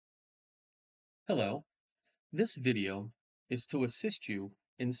Hello, this video is to assist you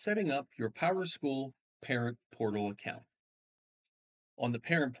in setting up your PowerSchool Parent Portal account. On the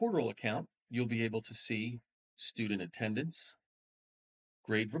Parent Portal account, you'll be able to see student attendance,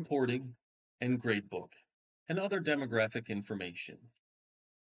 grade reporting, and gradebook, and other demographic information.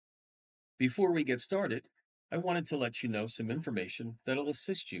 Before we get started, I wanted to let you know some information that'll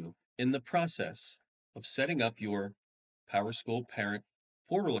assist you in the process of setting up your PowerSchool Parent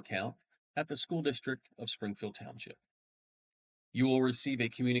Portal account at the School District of Springfield Township. You will receive a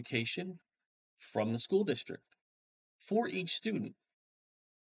communication from the school district for each student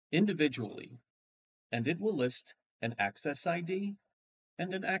individually, and it will list an access ID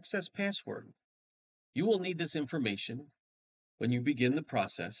and an access password. You will need this information when you begin the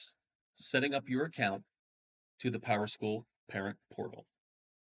process setting up your account to the PowerSchool Parent Portal.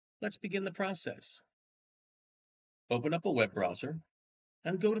 Let's begin the process. Open up a web browser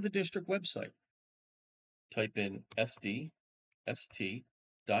and go to the district website. Type in sdst.org.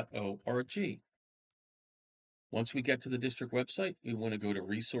 Once we get to the district website, we want to go to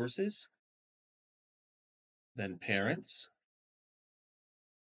Resources, then Parents,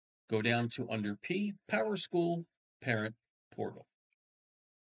 go down to under P, PowerSchool Parent Portal.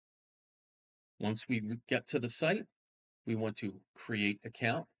 Once we get to the site, we want to create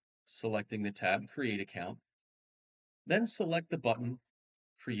account, selecting the tab Create Account, then select the button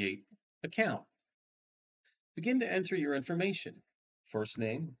Create Account. Begin to enter your information, first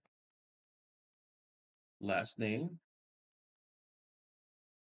name, last name,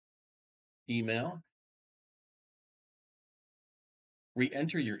 email,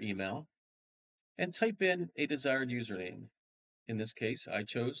 re-enter your email, and type in a desired username. In this case, I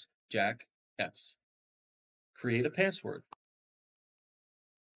chose Jack S. Create a password.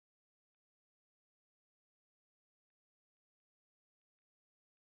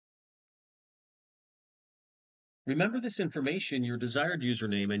 Remember this information, your desired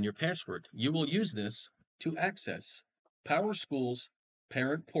username and your password. You will use this to access PowerSchool's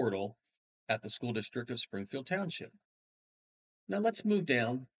Parent Portal at the School District of Springfield Township. Now let's move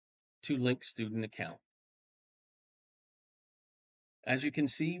down to Link Student Account. As you can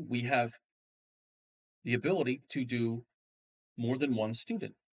see, we have the ability to do more than one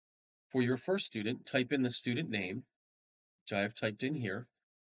student. For your first student, type in the student name, which I have typed in here,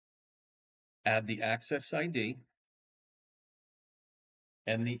 add the access ID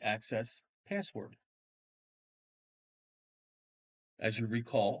and the access password. As you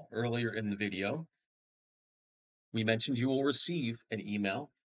recall earlier in the video, we mentioned you will receive an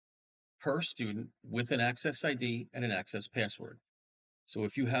email per student with an access ID and an access password. So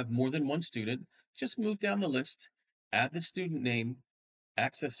if you have more than one student, just move down the list, add the student name,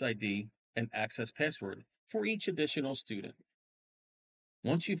 access ID, and access password for each additional student.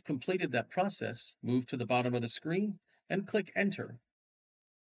 Once you've completed that process, move to the bottom of the screen and click Enter.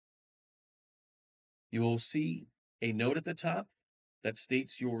 You will see a note at the top that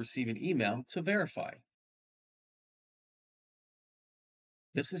states you'll receive an email to verify.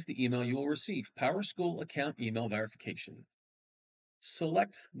 This is the email you will receive, PowerSchool Account Email Verification.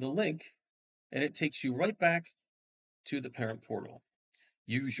 Select the link and it takes you right back to the Parent Portal.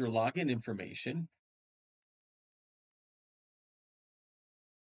 Use your login information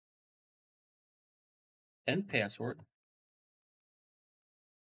and password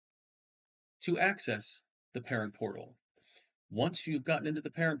to access the Parent Portal. Once you've gotten into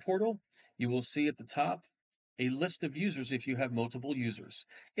the Parent Portal, you will see at the top a list of users if you have multiple users.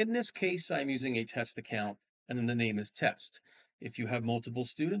 In this case, I'm using a test account and then the name is Test. If you have multiple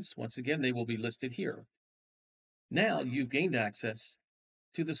students, once again, they will be listed here. Now you've gained access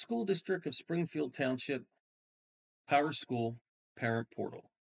to the School District of Springfield Township PowerSchool Parent Portal.